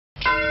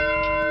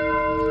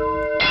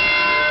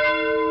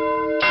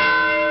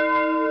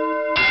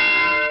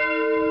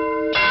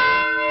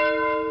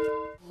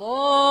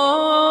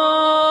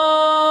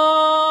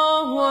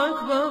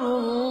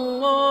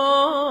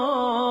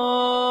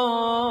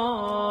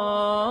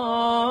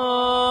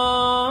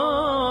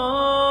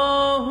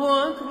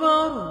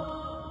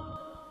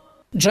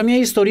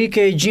Xhamia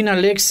historike e Gjin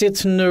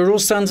Aleksit në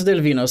Rusan të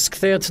Delvinës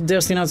kthehet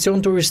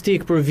destinacion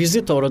turistik për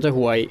vizitorët e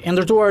huaj. E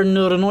ndërtuar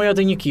në rrënojat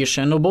e një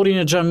kishe, në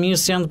oborrin e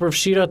xhamisë janë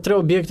përfshira 3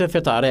 objekte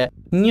fetare,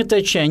 një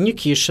teqe, një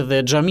kishë dhe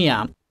xhamia.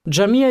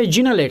 Xhamia e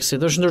Gjin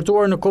Aleksit është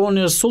ndërtuar në kohën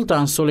e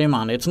Sulltan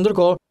Sulejmanit,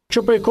 ndërkohë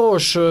që prej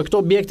kohësh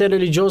këto objekte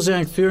religjioze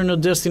janë kthyer në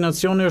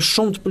destinacione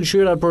shumë të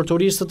pëlqyera për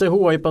turistët e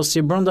huaj,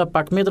 pasi brenda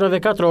pak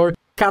metrave katror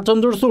ka të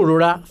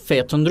ndërthurura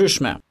fe të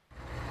ndryshme.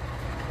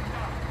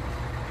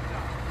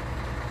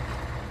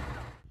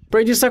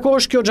 Prej disa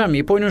kohësh kjo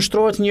xhami po i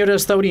nënshtrohet një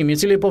restaurim i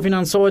cili po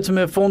financohet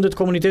me fondet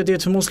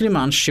komunitetit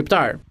musliman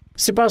shqiptar.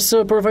 Sipas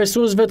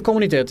përfaqësuesve të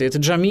komunitetit,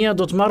 xhamia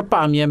do të marrë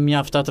pamje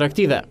mjaft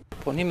atraktive.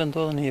 Po ne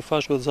ndodhemi në një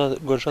fazë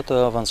goxha të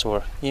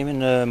avancuar. Jemi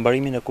në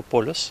mbarimin e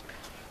kupolës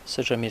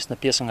së xhamisë në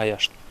pjesën nga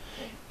jashtë.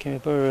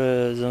 Kemi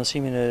bërë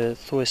zëvendësimin e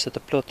thuajse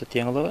të plotë të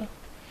tjengullave,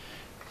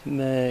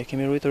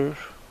 kemi ruajtur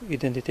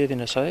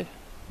identitetin e saj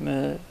në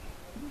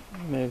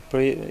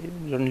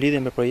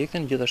lidhje me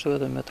projektin, gjithashtu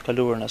edhe me të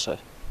kaluarën e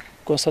saj.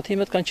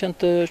 Konstatimet kanë qenë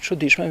të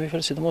çuditshme, me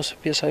fjalë sidomos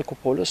pjesa e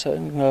kupolës,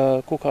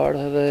 nga ku ka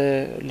ardhur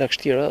edhe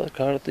lagështira,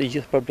 ka ardhur i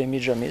gjithë problemi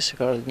i xhamisë,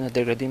 ka ardhur në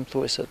degradim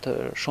thuajse të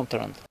shumë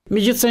të rëndë.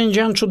 Megjithse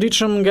ngjan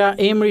çuditshëm nga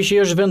emri që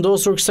është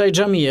vendosur kësaj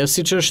xhamie,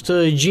 siç është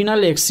Gjin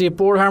Aleksit,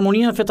 por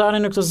harmonia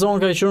fetare në këtë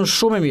zonë ka qenë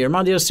shumë e mirë.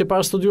 Madje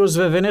sipas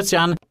studiosëve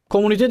venecian,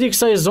 komuniteti i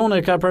kësaj zone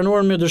ka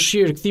pranuar me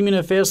dëshirë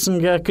kthimin e fesë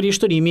nga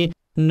krishtërimi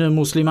në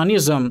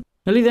muslimanizëm.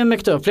 Në lidhje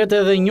me këtë, flet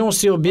edhe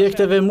njohësi i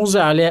objekteve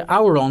muzeale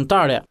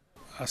aurontare.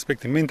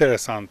 Aspekti më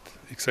interesant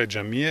i kësaj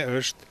xhamie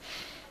është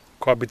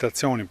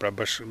kohabitacioni, pra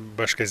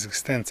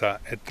bashkëekzistenca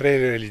e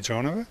 3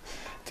 religioneve,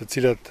 të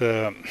cilat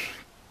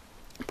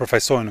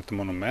përfaqësohen në këtë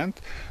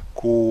monument,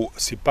 ku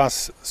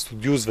sipas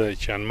studiosëve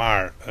që janë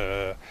marrë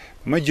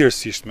më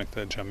gjërësisht me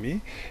këtë xhami,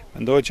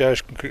 mendohet që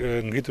është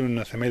ngritur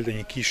në themelët e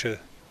një kishe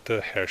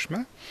të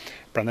hershme,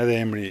 prandaj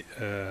edhe emri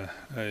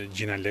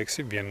Gjin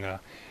Aleksit vjen nga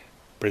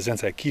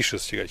prezenca e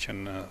kishës që ka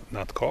qenë në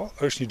atë kohë.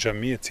 Është një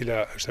xhami e cila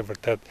është e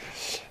vërtet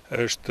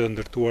është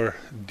ndërtuar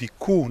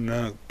diku në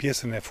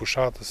pjesën e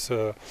fushatës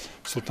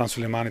Sultan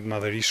Sulejmanit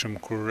madhërisëm,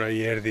 kur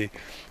ai erdhi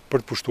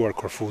për të pushtuar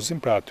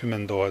Korfuzin, pra aty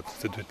mendohet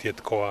se duhet të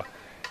jetë koha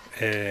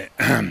e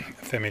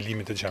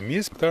themelimit të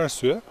xhamisë. Për këtë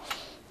arsye,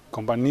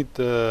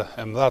 kompanitë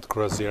e mëdha të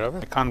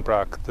kryazirave kanë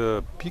pra këtë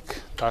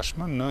pikë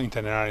tashmë në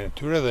itinerarin e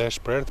tyre dhe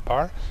është për herë të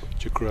parë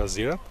që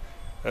kryazirat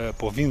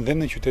po vinë dhe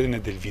në qytetin e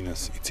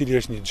Delvinës, i cili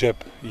është një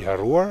xhep i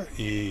harruar,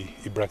 i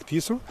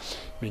braktisur,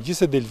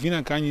 megjithëse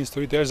Delvina ka një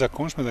histori të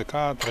jashtëzakonshme dhe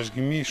ka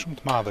trashëgimi shumë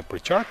të madhe për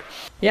qark.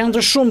 Janë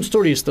të shumë të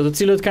turistët, të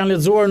cilët kanë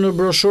lexuar në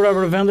broshura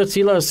për vende të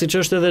cilla, siç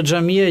është edhe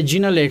xhamia e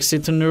Gjin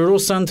Aleksit në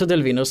Rusan të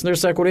Delvinës,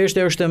 ndërsa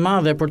kurreshtia është e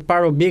madhe për të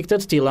parë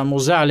objekte të tilla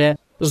muzeale.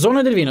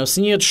 Zona e Delvinës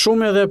njihet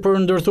shumë edhe për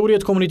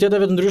ndërthurjet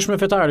komuniteteve të ndryshme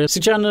fetare,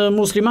 siç janë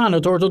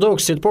muslimanët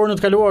ortodoksit, por në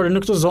të kaluarën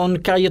në këtë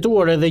zonë ka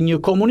jetuar edhe një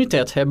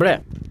komunitet hebre.